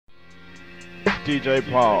DJ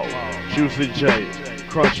Paul, Juicy J,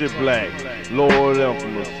 Crunchy Black, Lord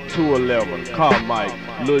Infamous, 211,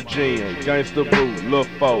 Carmike, Lil Jen, Gangsta Boo, Lil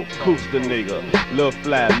Fo, Koosta Nigga, Lil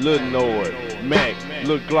Fly, Lil Nord, Mac,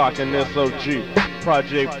 Lil Glock and SOG,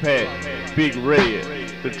 Project Pat, Big Red,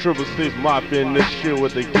 the 666 Mafia in this shit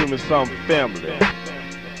with the Give Me Some family.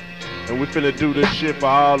 And we finna do this shit for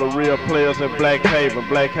all the real players in Black Haven.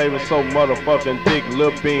 Black Haven so motherfucking dick.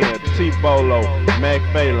 Lil Ben, T-Bolo, Mac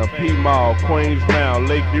Phelan, P-Mall, Queens Mound,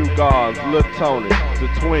 Lakeview Gardens, Lil Tony, the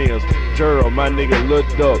Twins, Gerald, my nigga Lil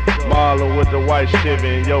Duck, Marlon with the white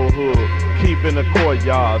Chevy in your hood, Keep in the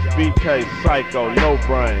courtyards, BK, Psycho, No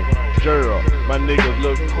Brain, Gerald, my niggas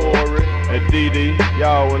Lil Corey, and DD,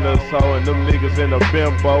 y'all in the soul, and them niggas in the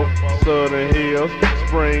Bimbo, Southern Hills,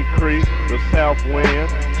 Spring Creek, the South Wind,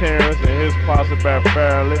 Terrence and his posse back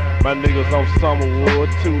fairly, my niggas on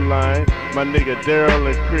Summerwood, Tulane, my nigga Daryl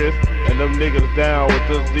and Chris, and them niggas down with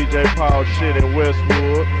this DJ Paul shit in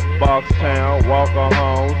Westwood, Boxtown, Walker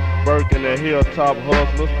Homes, Burke and the Hilltop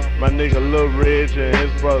Hustlers, my nigga Lil Ridge and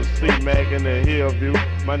his brother C-Mac in the Hillview,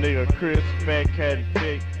 my nigga Chris, Fat Cat and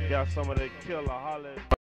Thick, got some of that killer holler.